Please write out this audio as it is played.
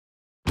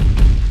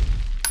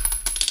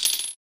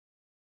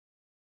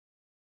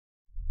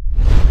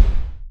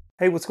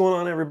Hey, what's going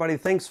on, everybody?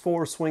 Thanks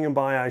for swinging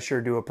by. I sure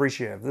do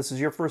appreciate it. If this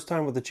is your first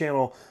time with the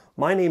channel,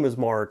 my name is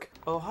Mark.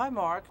 Oh, hi,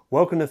 Mark.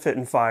 Welcome to Fit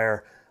and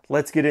Fire.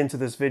 Let's get into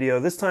this video.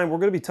 This time we're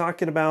going to be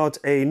talking about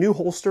a new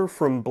holster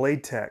from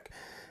bladetech.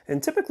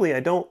 And typically I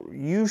don't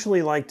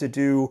usually like to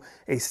do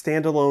a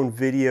standalone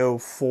video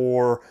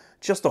for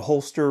just a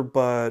holster,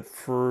 but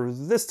for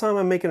this time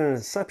I'm making an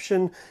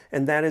exception,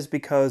 and that is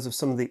because of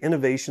some of the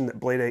innovation that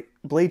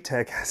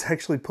bladetech has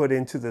actually put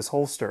into this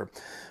holster.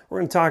 We're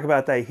going to talk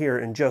about that here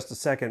in just a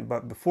second,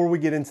 but before we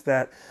get into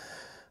that,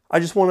 I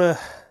just want to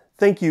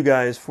thank you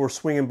guys for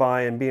swinging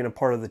by and being a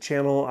part of the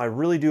channel. I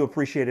really do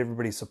appreciate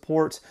everybody's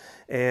support,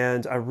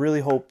 and I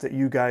really hope that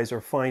you guys are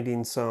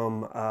finding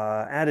some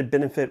added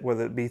benefit,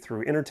 whether it be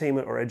through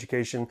entertainment or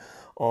education,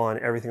 on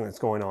everything that's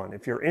going on.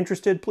 If you're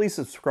interested, please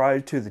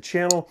subscribe to the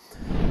channel,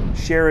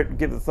 share it,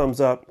 give it a thumbs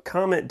up,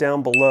 comment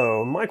down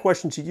below. My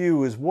question to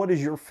you is, what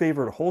is your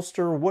favorite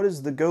holster? What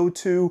is the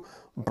go-to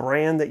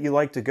brand that you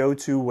like to go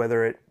to,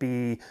 whether it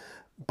be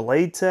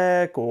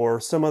bladetech or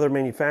some other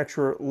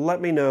manufacturer?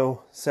 Let me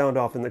know. Sound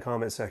off in the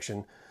comment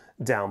section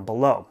down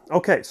below.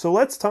 Okay, so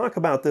let's talk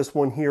about this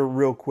one here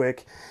real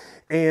quick.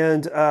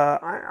 And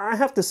I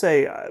have to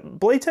say,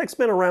 bladetech's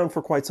been around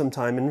for quite some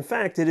time. And in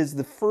fact, it is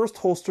the first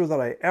holster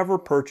that I ever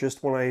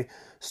purchased when I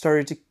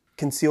started to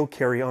conceal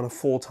carry on a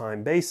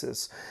full-time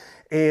basis.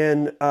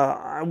 And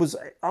I was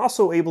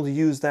also able to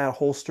use that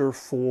holster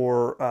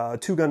for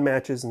two-gun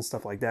matches and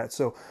stuff like that.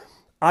 So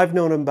I've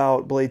known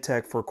about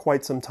bladetech for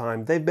quite some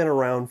time. They've been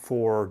around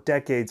for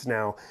decades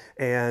now,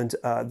 and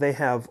they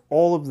have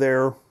all of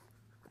their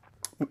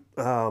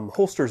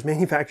holsters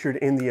manufactured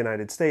in the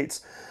United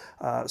States.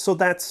 So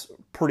that's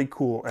pretty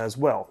cool as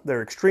well.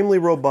 They're extremely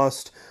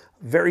robust,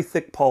 very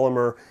thick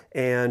polymer,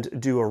 and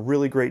do a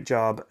really great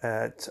job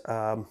at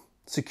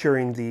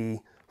securing the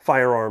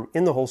firearm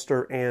in the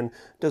holster, and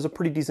does a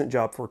pretty decent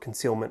job for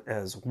concealment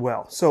as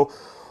well. So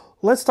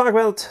let's talk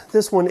about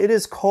this one. It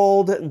is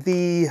called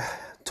the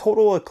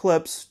Total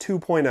Eclipse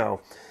 2.0.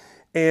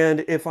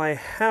 And if I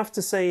have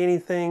to say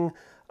anything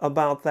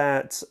about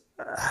that,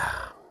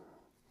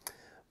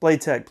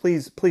 bladetech,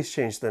 please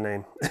change the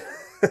name.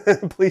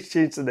 Please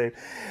change the name.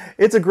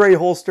 It's a great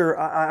holster.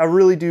 I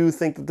really do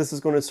think that this is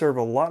going to serve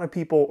a lot of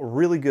people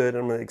really good.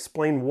 I'm going to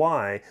explain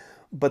why,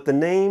 but the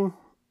name,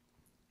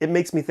 it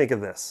makes me think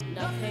of this.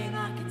 Nothing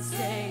I can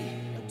say,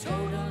 a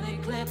total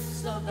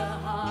eclipse of the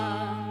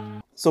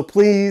heart. So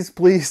please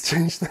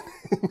change the name.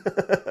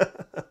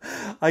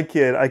 I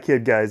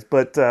kid, guys.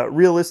 But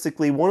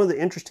realistically, one of the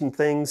interesting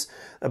things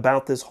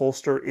about this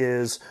holster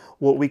is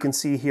what we can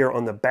see here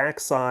on the back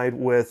side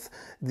with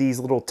these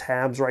little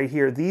tabs right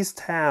here. These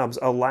tabs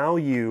allow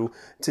you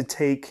to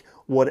take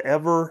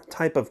whatever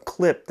type of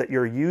clip that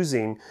you're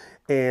using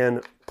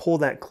and pull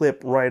that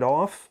clip right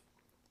off.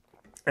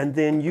 And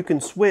then you can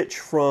switch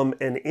from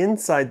an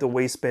inside the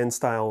waistband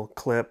style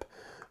clip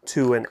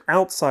to an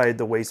outside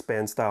the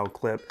waistband style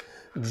clip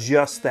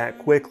just that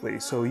quickly.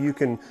 So you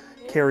can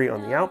carry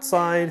on the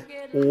outside,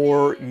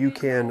 or you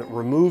can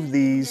remove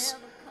these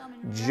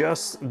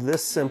just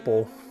this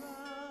simple.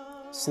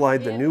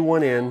 Slide the new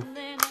one in,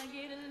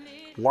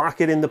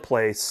 lock it into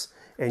place,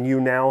 and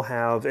you now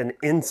have an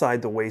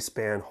inside the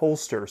waistband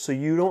holster. So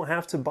you don't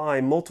have to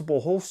buy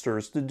multiple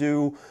holsters to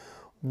do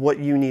what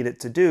you need it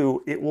to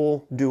do. It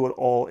will do it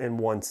all in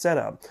one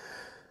setup.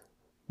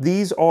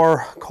 These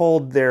are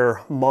called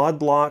their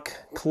mod lock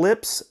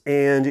clips,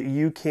 and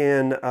you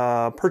can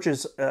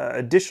purchase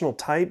additional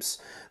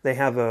types. They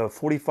have a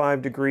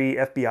 45-degree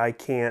FBI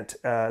cant.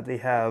 They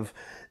have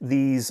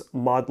these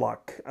mod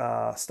lock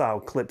style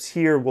clips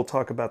here. We'll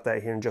talk about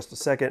that here in just a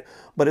second.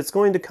 But it's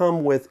going to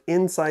come with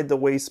inside the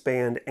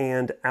waistband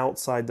and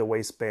outside the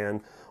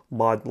waistband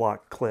mod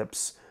lock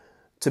clips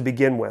to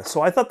begin with. So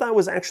I thought that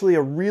was actually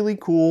a really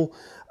cool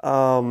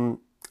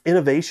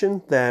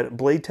innovation that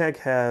bladetech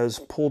has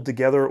pulled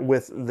together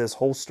with this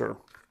holster.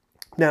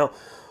 Now,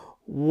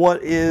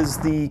 what is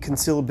the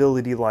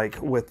concealability like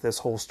with this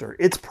holster?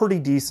 It's pretty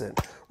decent,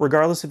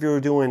 regardless if you're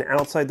doing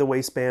outside the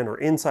waistband or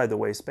inside the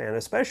waistband,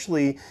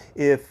 especially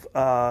if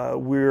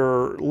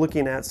we're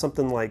looking at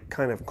something like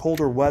kind of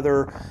colder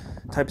weather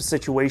type of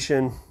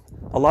situation.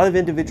 A lot of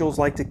individuals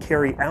like to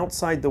carry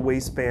outside the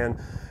waistband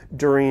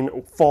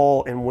during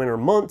fall and winter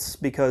months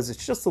because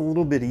it's just a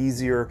little bit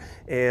easier,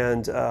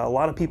 and a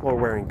lot of people are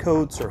wearing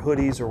coats or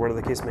hoodies or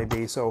whatever the case may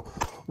be. So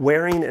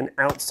wearing an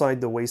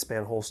outside the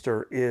waistband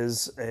holster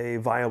is a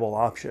viable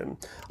option.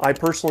 I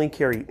personally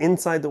carry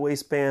inside the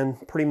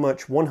waistband pretty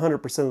much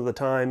 100% of the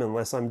time,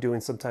 unless I'm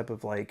doing some type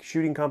of like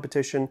shooting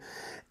competition,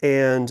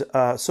 and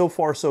so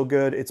far so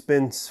good. It's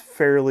been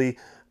fairly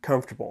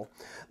comfortable.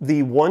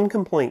 The one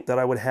complaint that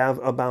I would have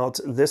about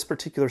this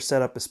particular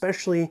setup,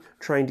 especially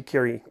trying to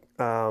carry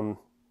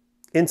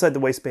inside the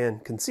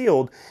waistband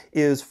concealed,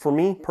 is for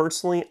me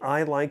personally,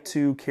 I like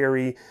to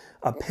carry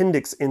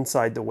appendix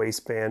inside the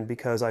waistband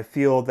because I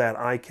feel that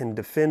I can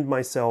defend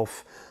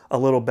myself a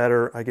little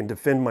better. I can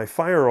defend my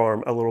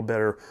firearm a little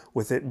better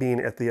with it being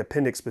at the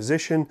appendix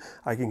position.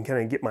 I can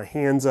kind of get my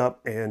hands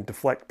up and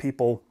deflect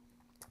people,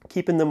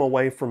 keeping them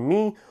away from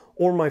me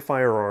or my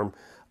firearm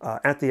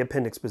at the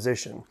appendix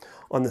position.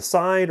 On the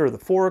side or the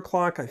 4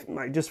 o'clock,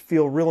 I just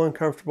feel real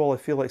uncomfortable. I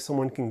feel like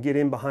someone can get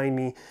in behind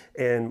me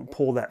and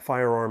pull that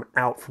firearm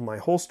out from my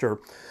holster.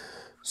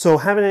 So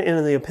having it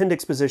in the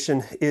appendix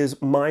position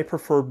is my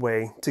preferred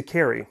way to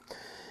carry.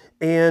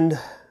 And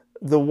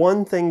the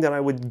one thing that I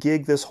would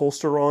gig this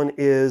holster on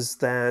is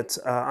that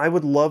I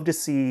would love to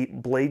see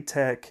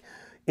bladetech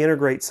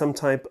integrate some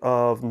type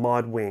of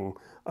mod wing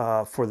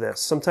for this,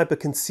 some type of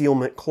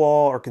concealment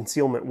claw or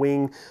concealment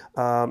wing,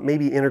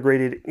 maybe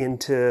integrated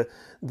into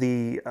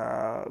the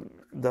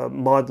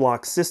mod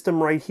lock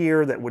system right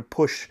here that would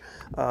push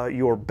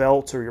your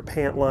belt or your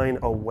pant line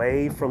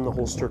away from the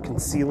holster,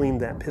 concealing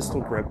that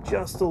pistol grip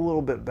just a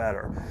little bit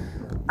better.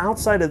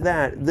 Outside of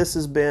that, this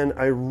has been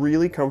a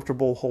really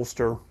comfortable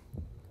holster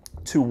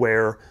to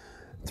wear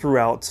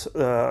throughout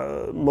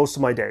most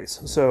of my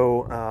days.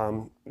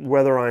 So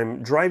whether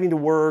I'm driving to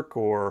work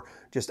or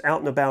just out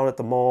and about at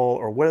the mall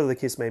or whatever the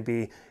case may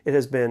be, it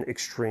has been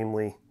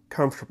extremely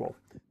comfortable.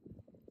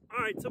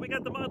 All right, so we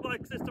got the mod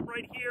lock system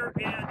right here,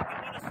 and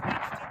I want to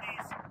switch to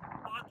these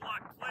mod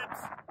lock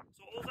clips.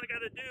 So all I got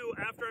to do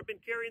after I've been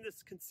carrying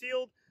this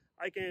concealed,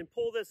 I can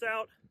pull this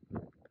out,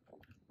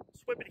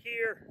 swip it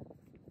here,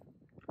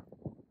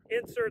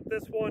 insert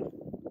this one,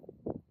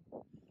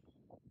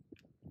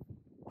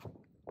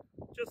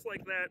 just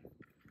like that,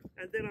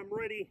 and then I'm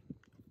ready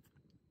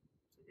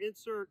to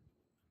insert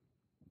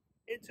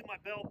into my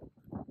belt.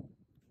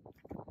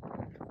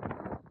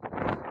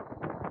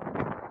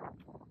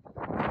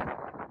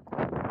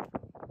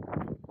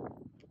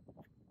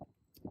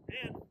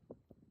 And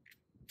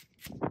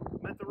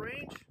I'm at the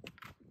range.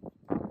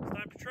 It's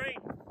time to train.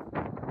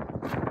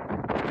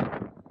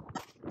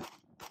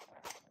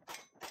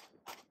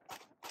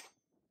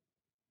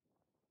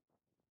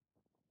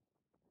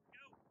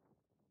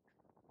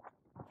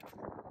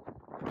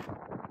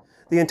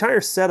 The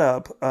entire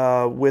setup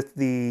with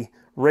the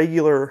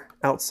regular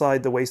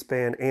outside the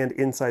waistband and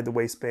inside the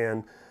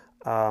waistband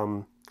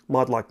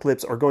mod lock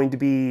clips are going to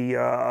be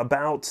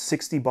about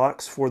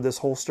 $60 for this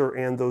holster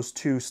and those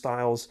two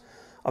styles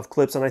of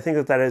clips, and I think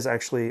that that is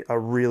actually a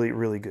really,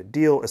 really good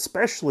deal,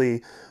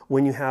 especially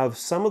when you have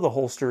some of the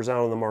holsters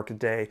out on the market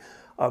today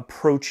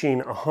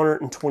approaching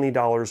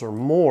 $120 or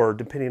more,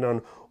 depending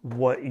on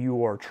what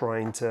you are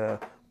trying to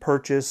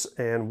purchase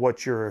and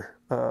what you're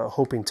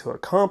hoping to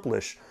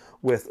accomplish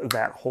with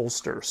that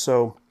holster.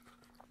 So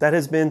that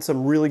has been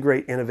some really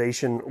great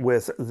innovation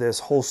with this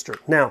holster.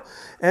 Now,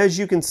 as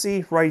you can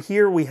see right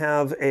here, we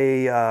have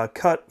a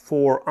cut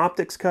for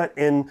optics cut,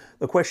 and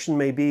the question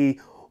may be,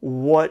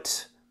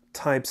 what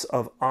types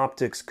of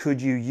optics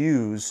could you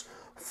use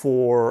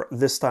for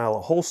this style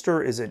of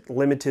holster? Is it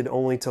limited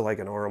only to like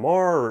an RMR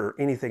or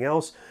anything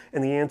else?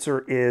 And the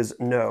answer is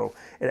no.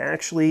 It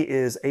actually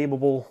is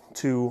able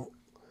to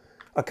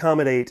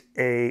accommodate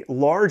a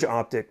large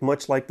optic,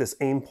 much like this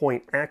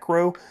Aimpoint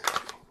Acro.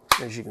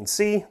 As you can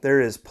see,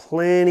 there is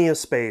plenty of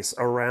space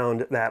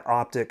around that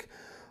optic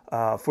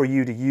for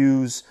you to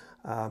use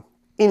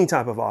any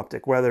type of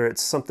optic, whether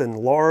it's something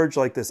large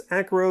like this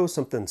Acro,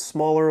 something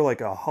smaller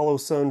like a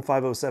HoloSun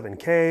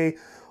 507K,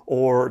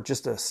 or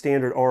just a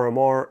standard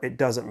RMR, it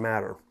doesn't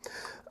matter.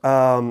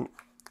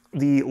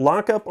 The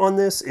lockup on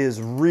this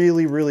is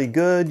really, really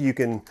good. You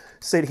can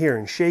sit here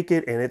and shake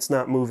it and it's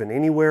not moving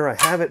anywhere.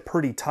 I have it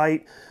pretty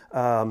tight,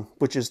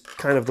 which is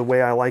kind of the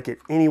way I like it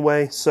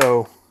anyway.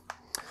 So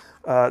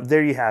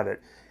there you have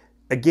it.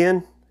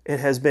 Again, it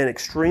has been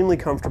extremely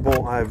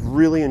comfortable. I've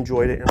really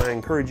enjoyed it, and I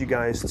encourage you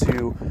guys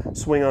to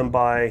swing on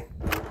by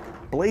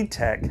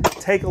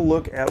bladetech, take a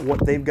look at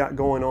what they've got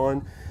going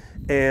on,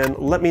 and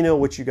let me know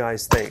what you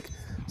guys think.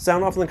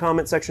 Sound off in the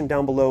comment section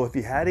down below if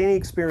you had any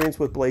experience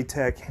with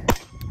bladetech.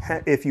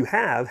 If you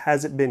have,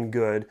 has it been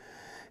good?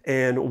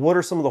 And what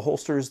are some of the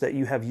holsters that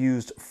you have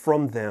used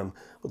from them?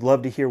 Would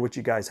love to hear what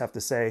you guys have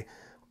to say.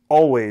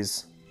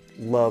 Always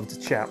love to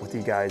chat with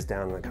you guys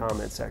down in the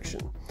comment section.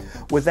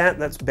 With that,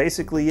 that's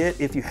basically it.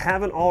 If you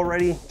haven't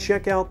already,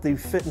 check out the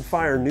Fit and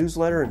Fire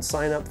newsletter and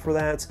sign up for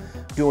that.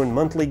 Doing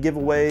monthly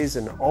giveaways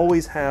and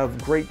always have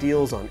great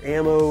deals on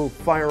ammo,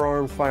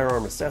 firearms,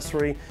 firearm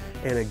accessory,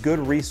 and a good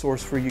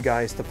resource for you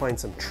guys to find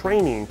some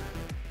training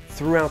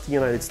throughout the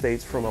United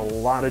States from a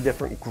lot of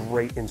different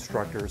great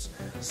instructors,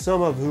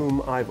 some of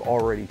whom I've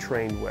already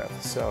trained with.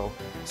 So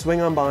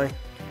swing on by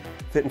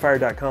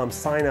fitandfire.com,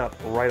 sign up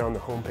right on the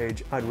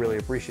homepage. I'd really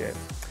appreciate it.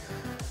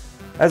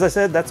 As I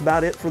said, that's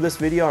about it for this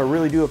video. I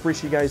really do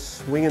appreciate you guys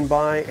swinging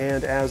by,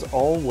 and as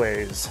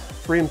always,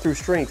 freedom through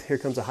strength. Here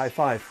comes a high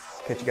five.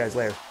 Catch you guys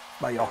later.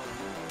 Bye, y'all.